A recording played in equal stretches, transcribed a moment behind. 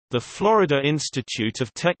The Florida Institute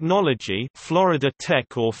of Technology, Florida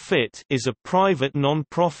Tech or FIT, is a private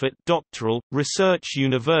non-profit doctoral, research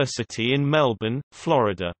university in Melbourne,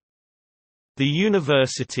 Florida. The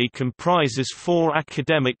university comprises 4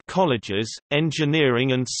 academic colleges: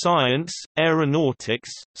 engineering and science,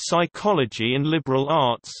 aeronautics, psychology and liberal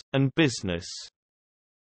arts, and business.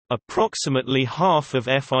 Approximately half of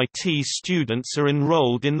FIT students are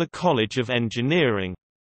enrolled in the College of Engineering.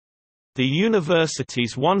 The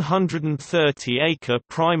university's 130-acre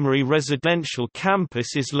primary residential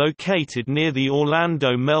campus is located near the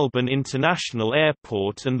Orlando-Melbourne International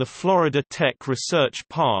Airport and the Florida Tech Research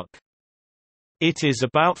Park. It is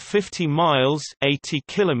about 50 miles (80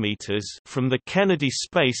 kilometers) from the Kennedy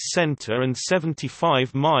Space Center and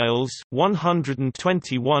 75 miles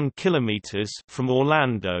 (121 kilometers) from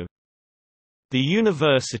Orlando. The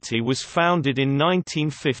university was founded in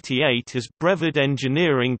 1958 as Brevard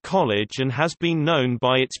Engineering College and has been known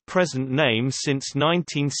by its present name since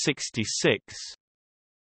 1966.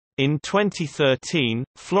 In 2013,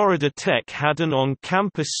 Florida Tech had an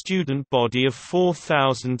on-campus student body of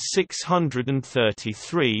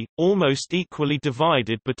 4,633, almost equally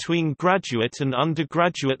divided between graduate and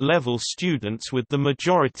undergraduate level students, with the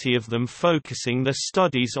majority of them focusing their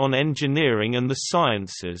studies on engineering and the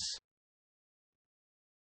sciences.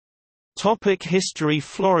 History.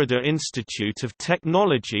 Florida Institute of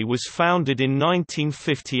Technology was founded in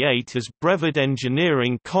 1958 as Brevard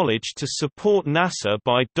Engineering College to support NASA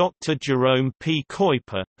by Dr. Jerome P.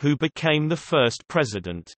 Kuiper, who became the first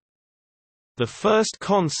president. The first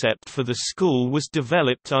concept for the school was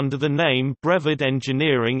developed under the name Brevard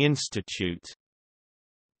Engineering Institute.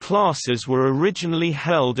 Classes were originally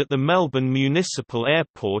held at the Melbourne Municipal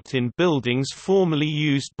Airport in buildings formerly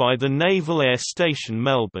used by the Naval Air Station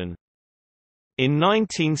Melbourne. In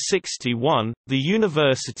 1961, the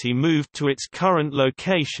university moved to its current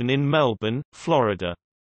location in Melbourne, Florida.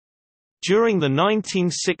 During the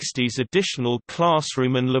 1960s, additional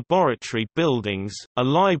classroom and laboratory buildings, a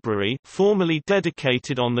library formerly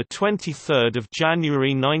dedicated on 23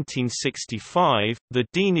 January 1965, the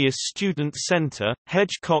Denius Student Center,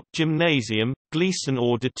 Hedgecock Gymnasium, Gleason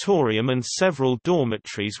Auditorium and several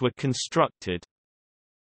dormitories were constructed.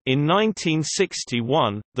 In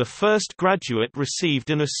 1961, the first graduate received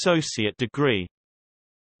an associate degree.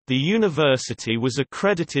 The university was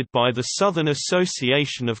accredited by the Southern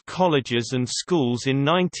Association of Colleges and Schools in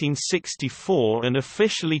 1964 and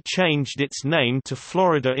officially changed its name to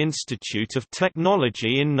Florida Institute of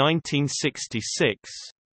Technology in 1966.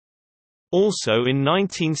 Also in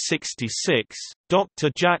 1966, Dr.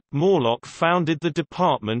 Jack Morlock founded the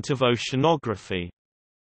Department of Oceanography.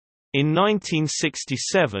 In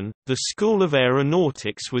 1967, the School of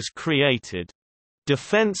Aeronautics was created.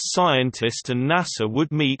 Defense scientists and NASA would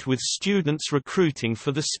meet with students recruiting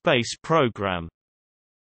for the space program.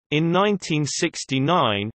 In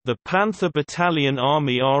 1969, the Panther Battalion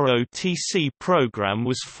Army ROTC program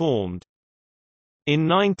was formed. In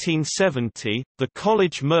 1970, the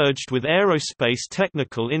college merged with Aerospace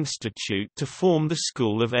Technical Institute to form the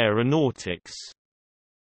School of Aeronautics.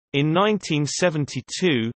 In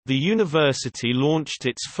 1972, the university launched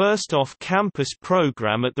its first off-campus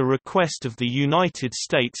program at the request of the United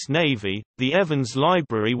States Navy. The Evans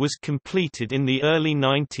Library was completed in the early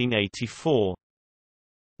 1984.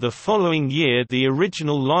 The following year, the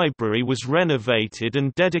original library was renovated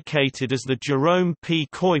and dedicated as the Jerome P.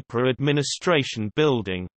 Kuiper Administration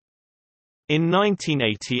Building. In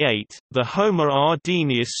 1988, the Homer R.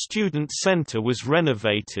 Denius Student Center was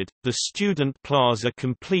renovated, the Student Plaza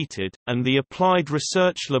completed, and the Applied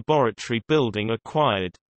Research Laboratory building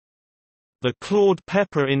acquired. The Claude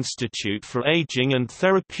Pepper Institute for Aging and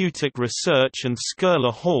Therapeutic Research and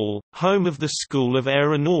Schuyler Hall, home of the School of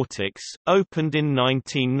Aeronautics, opened in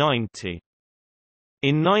 1990.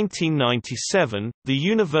 In 1997, the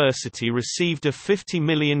university received a $50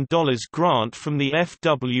 million grant from the F.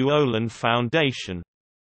 W. Olin Foundation.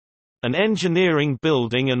 An engineering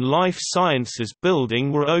building and life sciences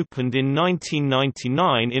building were opened in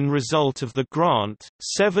 1999 in result of the grant.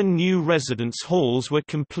 7 new residence halls were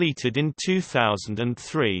completed in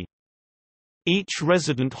 2003. Each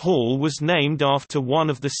resident hall was named after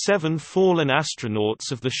one of the 7 fallen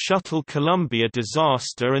astronauts of the Shuttle Columbia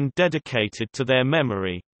disaster and dedicated to their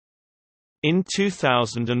memory. In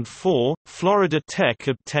 2004, Florida Tech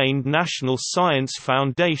obtained National Science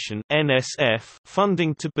Foundation (NSF)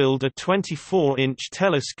 funding to build a 24-inch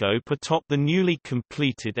telescope atop the newly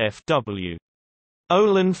completed F. W.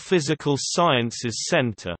 Olin Physical Sciences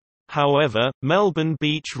Center. However, Melbourne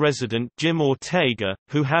Beach resident Jim Ortega,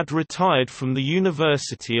 who had retired from the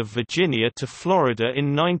University of Virginia to Florida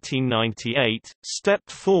in 1998, stepped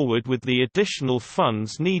forward with the additional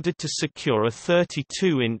funds needed to secure a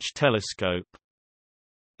 32-inch telescope.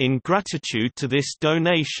 In gratitude to this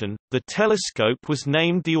donation, the telescope was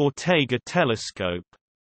named the Ortega Telescope.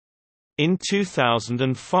 In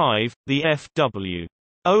 2005, the F.W.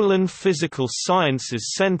 Olin Physical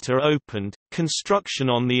Sciences Center opened. Construction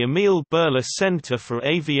on the Emile Burler Center for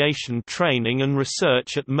Aviation Training and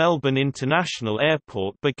Research at Melbourne International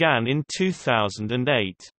Airport began in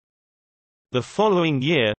 2008. The following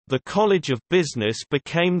year, the College of Business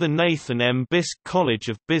became the Nathan M. Bisk College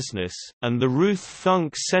of Business, and the Ruth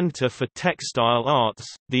Funk Center for Textile Arts,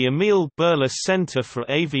 the Emile Burler Center for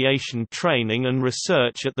Aviation Training and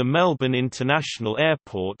Research at the Melbourne International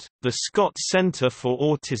Airport, the Scott Center for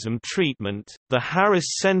Autism Treatment, the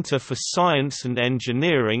Harris Center for Science and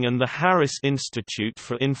Engineering, and the Harris Institute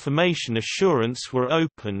for Information Assurance were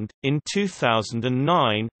opened. In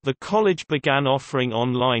 2009, the college began offering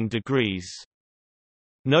online degrees.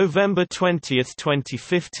 November 20,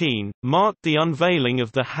 2015, marked the unveiling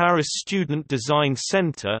of the Harris Student Design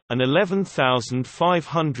Center, an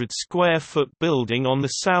 11,500 square foot building on the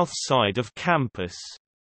south side of campus.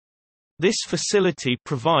 This facility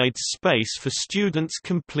provides space for students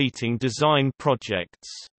completing design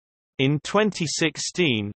projects. In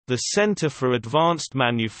 2016, the Center for Advanced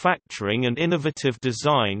Manufacturing and Innovative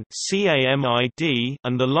Design (CAMID)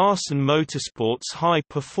 and the Larson Motorsports High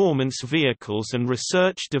Performance Vehicles and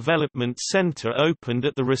Research Development Center opened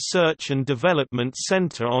at the Research and Development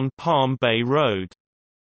Center on Palm Bay Road.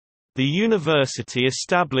 The university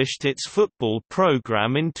established its football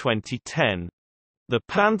program in 2010. The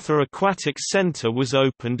Panther Aquatic Center was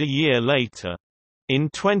opened a year later. In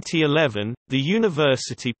 2011, the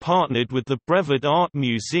university partnered with the Brevard Art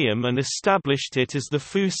Museum and established it as the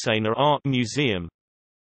Fusena Art Museum.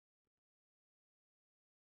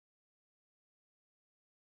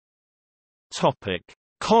 Topic: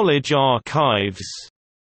 College archives.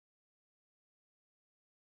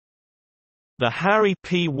 The Harry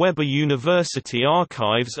P. Weber University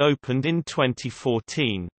Archives opened in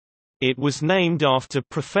 2014. It was named after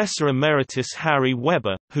Professor Emeritus Harry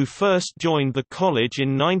Weber, who first joined the college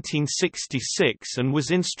in 1966 and was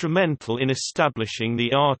instrumental in establishing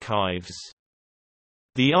the archives.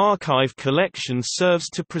 The archive collection serves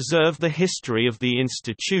to preserve the history of the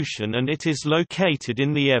institution, and it is located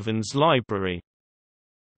in the Evans Library.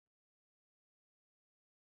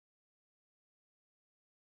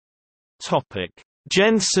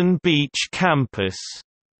 Jensen Beach campus.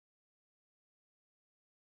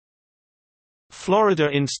 Florida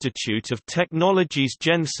Institute of Technology's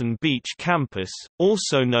Jensen Beach campus,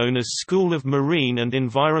 also known as School of Marine and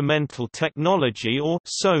Environmental Technology or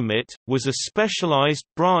SOMIT, was a specialized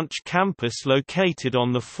branch campus located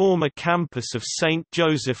on the former campus of St.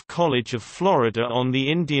 Joseph College of Florida on the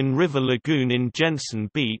Indian River Lagoon in Jensen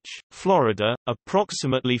Beach, Florida,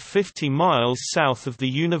 approximately 50 miles south of the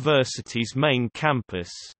university's main campus.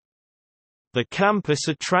 The campus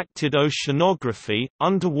attracted oceanography,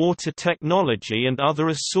 underwater technology and other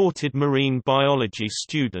assorted marine biology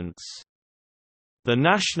students. The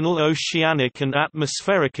National Oceanic and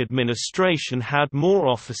Atmospheric Administration had more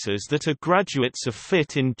officers that are graduates of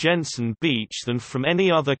FIT in Jensen Beach than from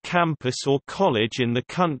any other campus or college in the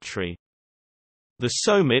country. The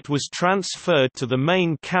SOMIT was transferred to the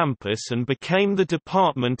main campus and became the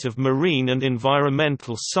Department of Marine and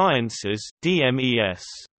Environmental Sciences (DMES).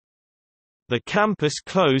 The campus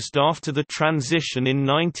closed after the transition in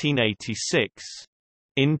 1986.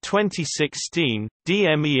 In 2016,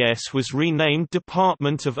 DMES was renamed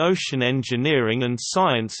Department of Ocean Engineering and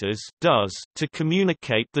Sciences (DOS) to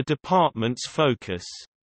communicate the department's focus.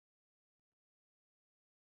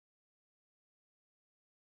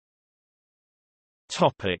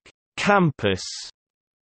 Topic: Campus.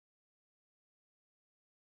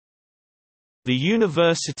 The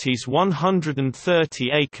university's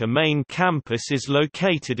 130-acre main campus is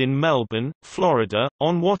located in Melbourne, Florida,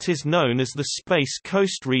 on what is known as the Space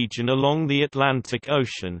Coast region along the Atlantic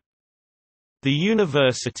Ocean. The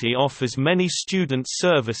university offers many student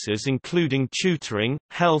services including tutoring,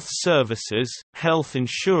 health services, health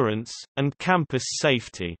insurance, and campus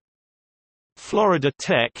safety. Florida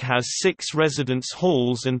Tech has 6 residence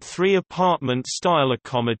halls and 3 apartment-style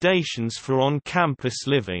accommodations for on-campus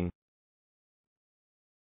living.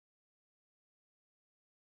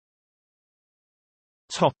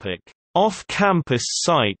 Off-campus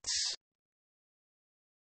sites.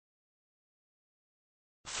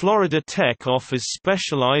 Florida Tech offers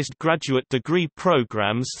specialized graduate degree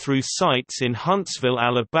programs through sites in Huntsville,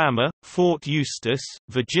 Alabama, Fort Eustis,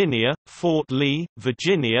 Virginia, Fort Lee,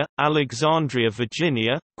 Virginia, Alexandria,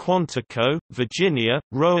 Virginia, Quantico, Virginia,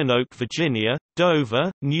 Roanoke, Virginia,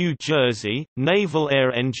 Dover, New Jersey, Naval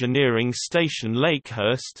Air Engineering Station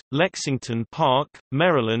Lakehurst, Lexington Park,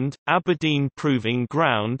 Maryland, Aberdeen Proving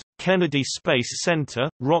Ground, Kennedy Space Center,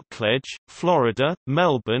 Rockledge, Florida,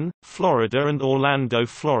 Melbourne, Florida and Orlando,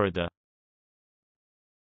 Florida.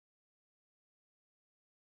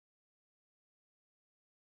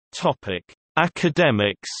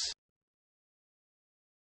 Academics.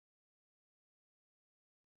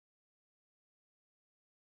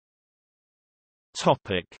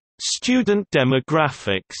 Student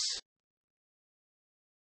demographics.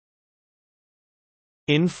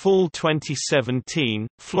 In fall 2017,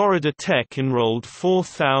 Florida Tech enrolled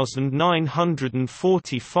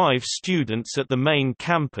 4,945 students at the main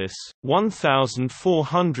campus,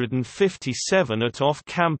 1,457 at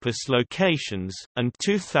off-campus locations, and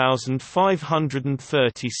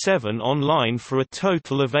 2,537 online for a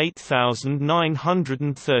total of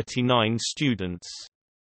 8,939 students.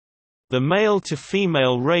 The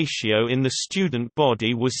male-to-female ratio in the student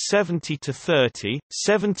body was 70-30,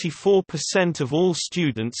 74% of all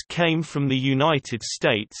students came from the United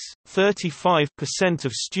States, 35%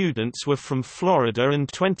 of students were from Florida and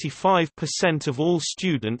 25% of all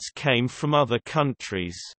students came from other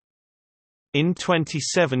countries. In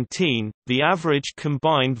 2017, the average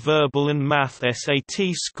combined verbal and math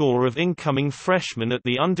SAT score of incoming freshmen at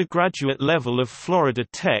the undergraduate level of Florida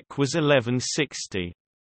Tech was 1160.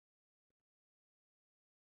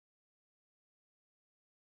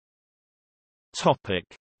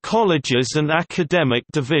 Colleges and academic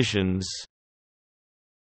divisions.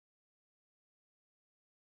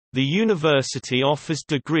 The university offers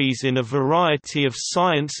degrees in a variety of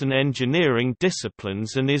science and engineering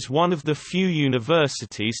disciplines and is one of the few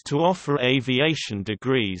universities to offer aviation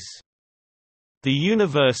degrees. The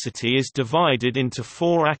university is divided into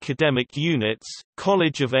 4 academic units: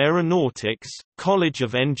 College of Aeronautics, College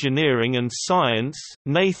of Engineering and Science,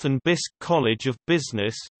 Nathan Bisk College of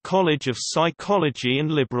Business, College of Psychology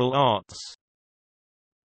and Liberal Arts.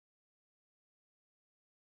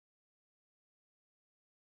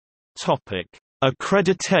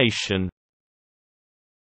 Accreditation.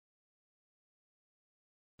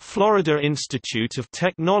 Florida Institute of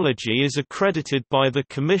Technology is accredited by the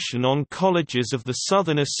Commission on Colleges of the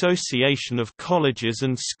Southern Association of Colleges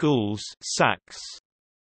and Schools (SACS).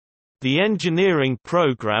 The engineering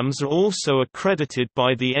programs are also accredited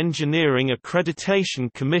by the Engineering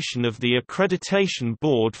Accreditation Commission of the Accreditation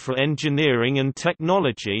Board for Engineering and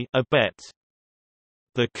Technology (ABET).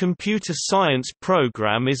 The Computer Science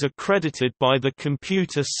program is accredited by the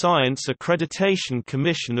Computer Science Accreditation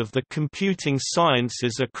Commission of the Computing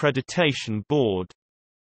Sciences Accreditation Board.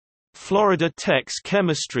 Florida Tech's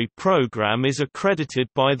Chemistry program is accredited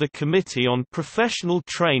by the Committee on Professional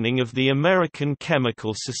Training of the American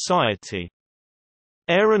Chemical Society.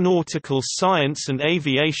 Aeronautical Science and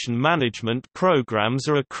Aviation Management programs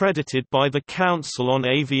are accredited by the Council on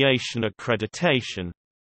Aviation Accreditation.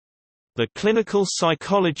 The Clinical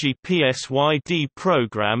Psychology PSYD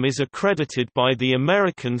program is accredited by the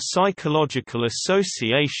American Psychological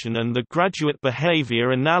Association and the Graduate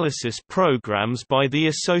Behavior Analysis programs by the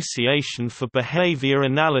Association for Behavior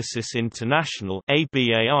Analysis International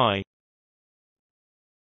 (ABAI).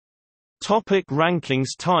 Rankings.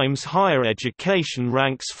 Times Higher Education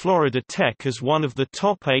ranks Florida Tech as one of the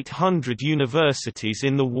top 800 universities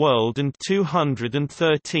in the world and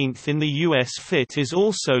 213th in the U.S. FIT is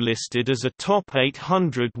also listed as a top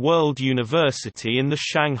 800 world university in the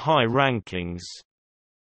Shanghai rankings.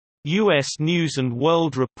 U.S. News &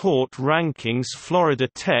 World Report rankings Florida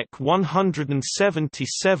Tech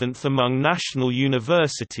 177th among national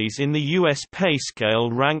universities in the U.S.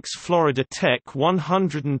 PayScale ranks Florida Tech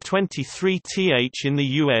 123th in the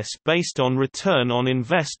U.S. based on Return on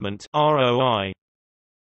Investment (ROI).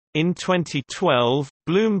 In 2012,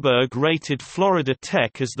 Bloomberg rated Florida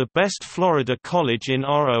Tech as the best Florida college in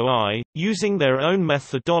ROI, using their own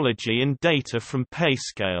methodology and data from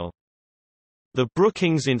PayScale. The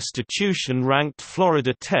Brookings Institution ranked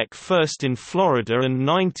Florida Tech first in Florida and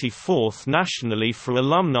 94th nationally for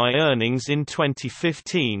alumni earnings in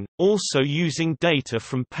 2015, also using data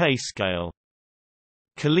from PayScale.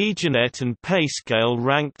 Collegiate and Payscale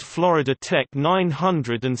ranked Florida Tech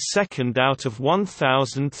 902nd out of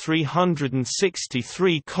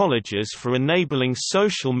 1,363 colleges for enabling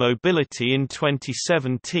social mobility in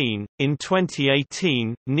 2017. In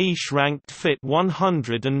 2018, Niche ranked FIT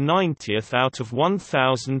 190th out of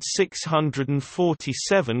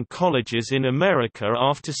 1,647 colleges in America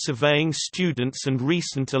after surveying students and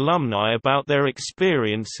recent alumni about their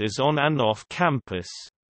experiences on and off campus.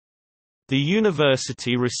 The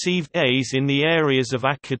university received A's in the areas of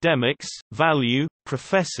academics, value,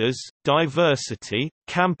 professors, diversity,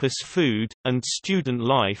 campus food, and student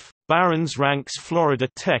life. Barron's ranks Florida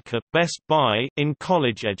Tech at Best Buy in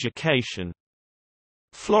college education.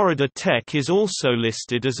 Florida Tech is also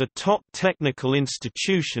listed as a top technical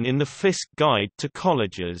institution in the Fisk Guide to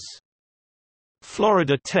Colleges.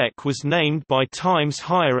 Florida Tech was named by Times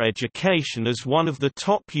Higher Education as one of the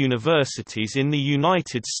top universities in the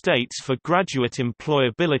United States for graduate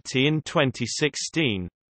employability in 2016.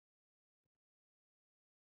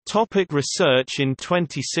 Topic research. In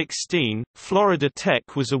 2016, Florida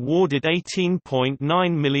Tech was awarded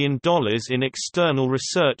 $18.9 million in external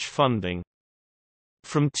research funding.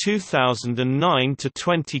 From 2009 to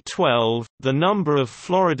 2012, the number of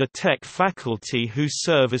Florida Tech faculty who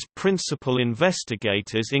serve as principal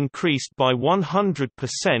investigators increased by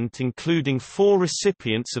 100%, including 4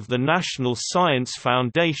 recipients of the National Science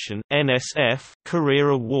Foundation (NSF) Career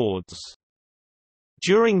Awards.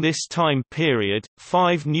 During this time period,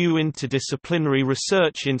 5 new interdisciplinary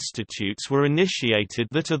research institutes were initiated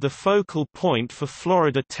that are the focal point for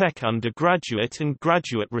Florida Tech undergraduate and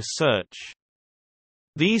graduate research.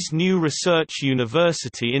 These new research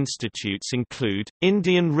university institutes include,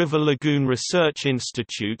 Indian River Lagoon Research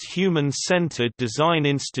Institute, Human-Centered Design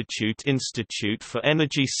Institute, Institute for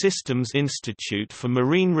Energy Systems, Institute for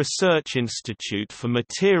Marine Research, Institute for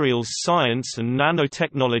Materials Science and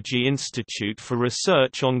Nanotechnology, Institute for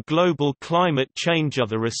Research on Global Climate Change.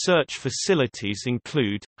 Other research facilities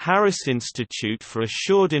include, Harris Institute for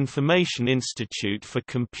Assured Information, Institute for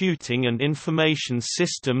Computing and Information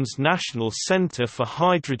Systems, National Center for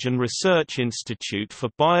Hydrogen Research, Institute for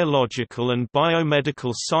Biological and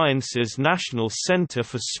Biomedical Sciences, National Center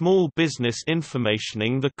for Small Business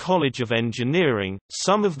Informationing, the College of Engineering.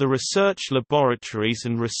 Some of the research laboratories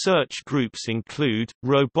and research groups include,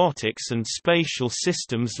 Robotics and Spatial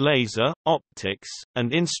Systems, Laser, Optics,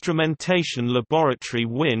 and Instrumentation Laboratory,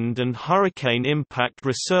 Wind and Hurricane Impact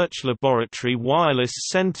Research Laboratory, Wireless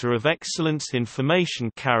Center of Excellence, Information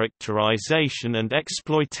Characterization and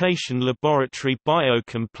Exploitation Laboratory,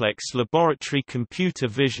 Biocomplex Laboratory, Computer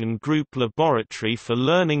Vision Group, Laboratory for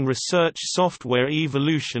Learning Research, Software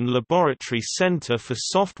Evolution Laboratory, Center for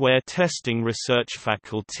Software Testing Research.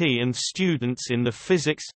 Faculty and students in the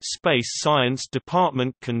Physics, Space Science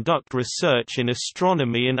Department conduct research in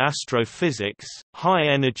astronomy and astrophysics,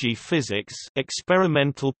 high-energy physics,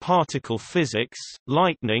 experimental particle physics,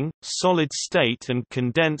 lightning, solid-state and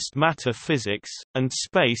condensed matter physics, and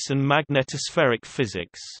space and magnetospheric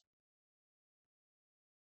physics.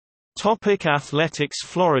 Topic: athletics.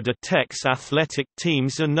 Florida Tech's athletic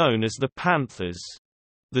teams are known as the Panthers.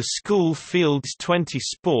 The school fields 20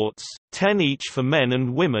 sports, 10 each for men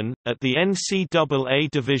and women, at the NCAA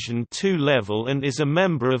Division II level and is a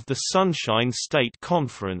member of the Sunshine State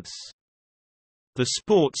Conference. The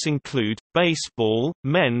sports include, baseball,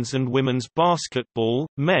 men's and women's basketball,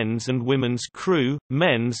 men's and women's crew,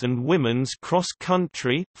 men's and women's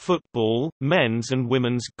cross-country, football, men's and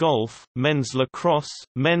women's golf, men's lacrosse,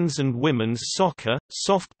 men's and women's soccer,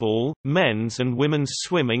 softball, men's and women's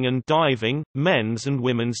swimming and diving, men's and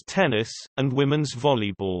women's tennis, and women's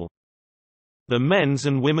volleyball. The men's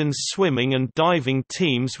and women's swimming and diving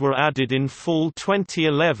teams were added in fall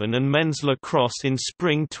 2011 and men's lacrosse in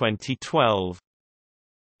spring 2012.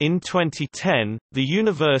 In 2010, the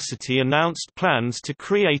university announced plans to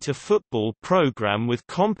create a football program with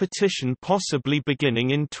competition possibly beginning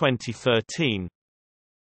in 2013.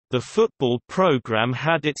 The football program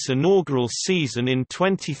had its inaugural season in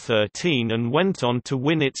 2013 and went on to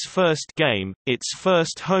win its first game, its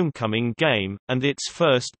first homecoming game, and its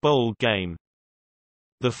first bowl game.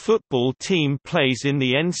 The football team plays in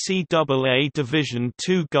the NCAA Division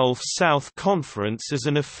II Gulf South Conference as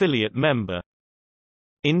an affiliate member.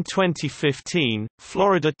 In 2015,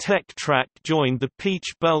 Florida Tech Track joined the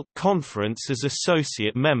Peach Belt Conference as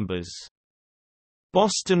associate members.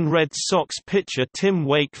 Boston Red Sox pitcher Tim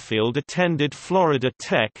Wakefield attended Florida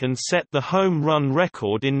Tech and set the home run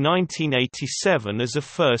record in 1987 as a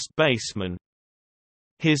first baseman.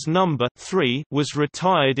 his number 3 was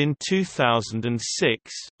retired in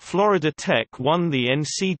 2006. Florida Tech won the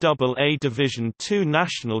NCAA Division II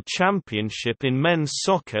National Championship in men's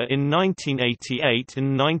soccer in 1988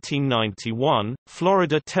 and 1991.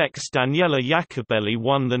 Florida Tech's Daniela Jacobelli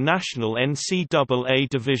won the national NCAA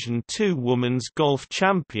Division II Women's Golf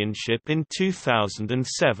Championship in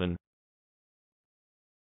 2007.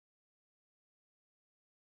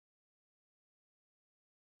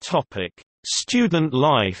 Topic: Student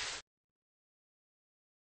life.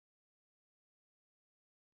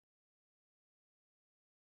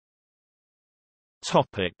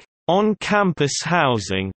 Topic: On-campus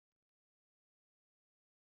housing.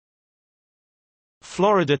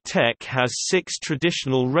 Florida Tech has 6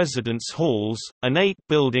 traditional residence halls, an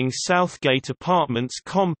 8-building Southgate Apartments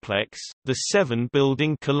complex, the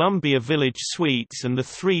 7-building Columbia Village Suites and the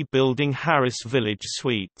 3-building Harris Village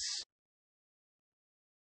Suites.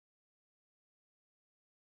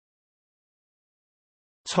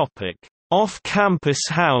 Off-campus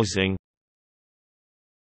housing.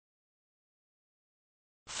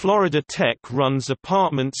 Florida Tech runs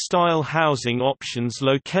apartment-style housing options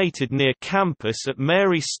located near campus at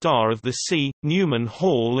Mary Star of the Sea, Newman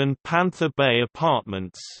Hall and Panther Bay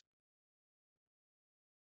Apartments.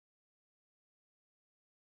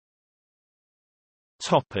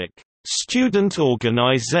 Student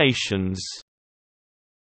organizations.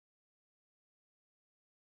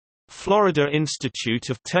 Florida Institute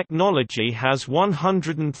of Technology has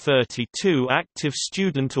 132 active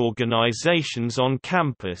student organizations on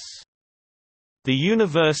campus. The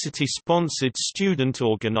university-sponsored student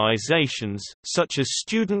organizations, such as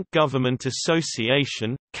Student Government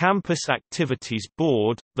Association, Campus Activities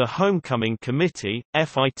Board, the Homecoming Committee,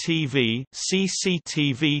 FITV,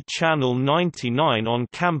 CCTV Channel 99 on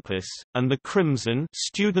campus, and the Crimson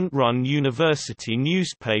student-run university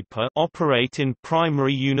newspaper, operate in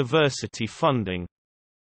primary university funding.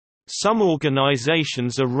 Some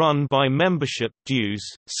organizations are run by membership dues,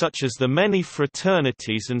 such as the many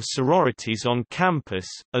fraternities and sororities on campus,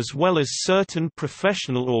 as well as certain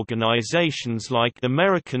professional organizations like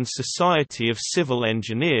American Society of Civil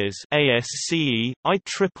Engineers (ASCE),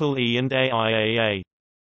 IEEE and AIAA.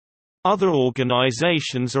 Other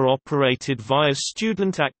organizations are operated via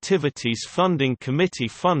Student Activities Funding Committee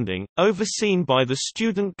funding, overseen by the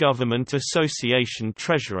Student Government Association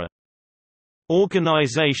treasurer.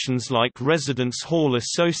 Organizations like Residence Hall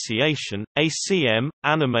Association, ACM,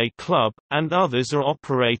 Anime Club, and others are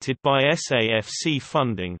operated by SAFC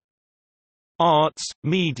funding. Arts,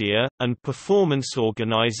 media, and performance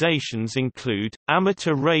organizations include,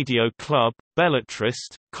 Amateur Radio Club,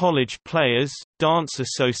 Bellatrist, College Players, Dance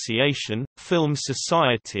Association, Film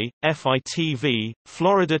Society, FITV,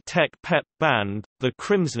 Florida Tech Pep Band, The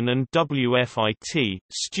Crimson and WFIT.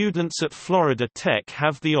 Students at Florida Tech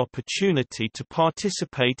have the opportunity to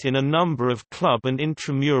participate in a number of club and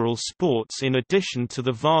intramural sports in addition to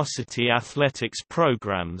the varsity athletics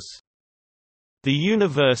programs. The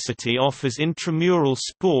university offers intramural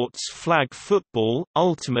sports flag football,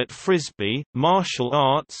 ultimate frisbee, martial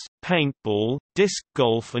arts, paintball, disc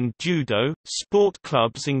golf and judo. Sport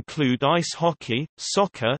clubs include ice hockey,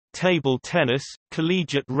 soccer, table tennis,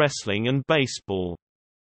 collegiate wrestling and baseball.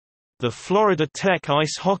 The Florida Tech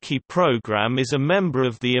ice hockey program is a member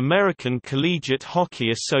of the American Collegiate Hockey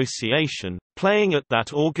Association, playing at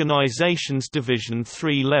that organization's Division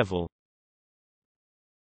III level.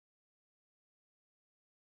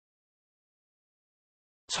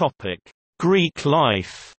 Greek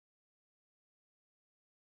life.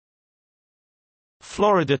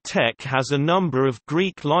 Florida Tech has a number of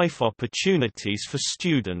Greek life opportunities for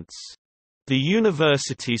students. The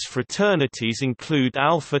university's fraternities include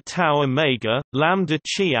Alpha Tau Omega, Lambda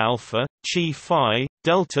Chi Alpha, Chi Phi,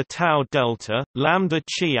 Delta Tau Delta, Lambda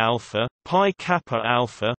Chi Alpha, Pi Kappa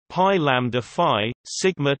Alpha, Pi Lambda Phi,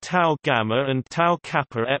 Sigma Tau Gamma and Tau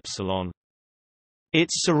Kappa Epsilon.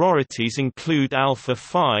 Its sororities include Alpha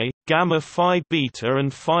Phi, Gamma Phi Beta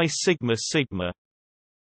and Phi Sigma Sigma.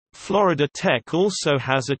 Florida Tech also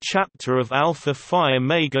has a chapter of Alpha Phi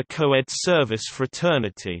Omega Coed Service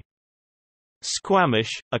Fraternity.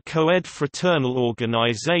 Squamish, a coed fraternal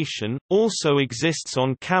organization, also exists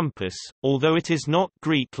on campus, although it is not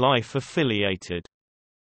Greek life affiliated.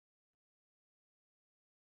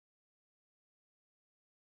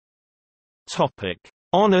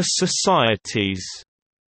 Honor societies.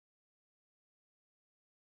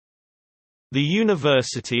 The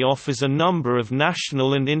university offers a number of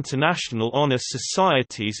national and international honor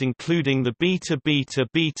societies including the Beta Beta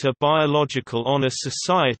Beta Biological Honor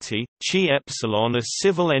Society, Chi Epsilon a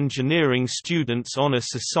Civil Engineering Students Honor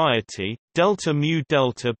Society, Delta Mu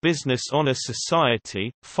Delta Business Honor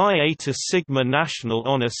Society, Phi Eta Sigma National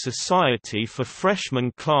Honor Society for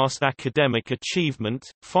Freshman Class Academic Achievement,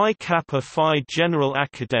 Phi Kappa Phi General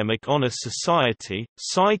Academic Honor Society,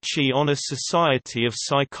 Psi Chi Honor Society of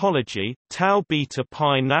Psychology, Tau Beta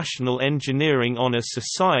Pi National Engineering Honor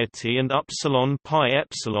Society and Upsilon Pi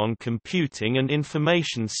Epsilon Computing and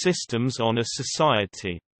Information Systems Honor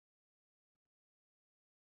Society.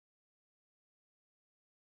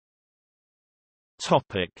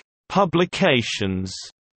 Topic: Publications.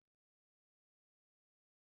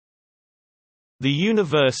 The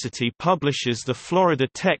university publishes the Florida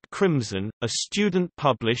Tech Crimson, a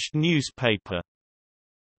student-published newspaper.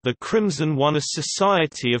 The Crimson won a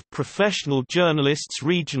Society of Professional Journalists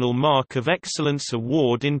Regional Mark of Excellence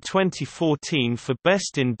Award in 2014 for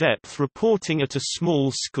best in-depth reporting at a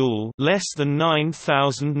small school, less than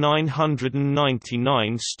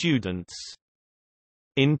 9,999 students.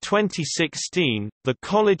 In 2016, the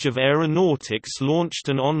College of Aeronautics launched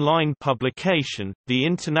an online publication, the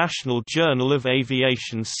International Journal of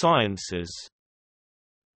Aviation Sciences.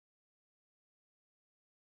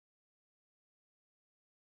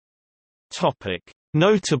 Topic: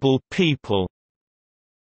 Notable people.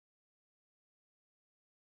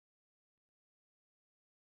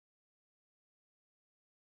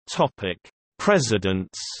 Topic: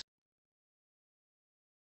 Presidents.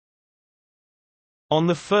 On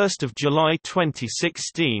 1 July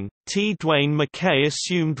 2016, T. Dwayne McKay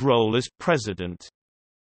assumed role as president.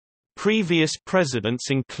 Previous presidents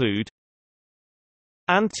include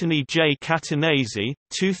Anthony J. Catanese,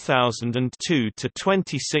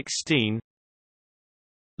 2002–2016,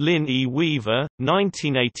 Lynn E. Weaver,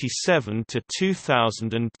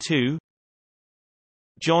 1987–2002,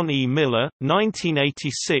 John E. Miller,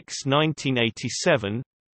 1986–1987,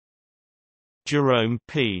 Jerome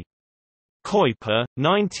P. Kuiper,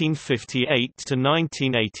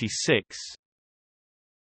 1958–1986.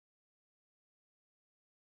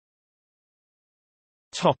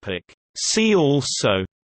 Topic. See also: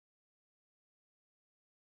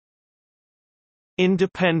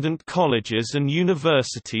 Independent colleges and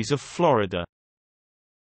universities of Florida.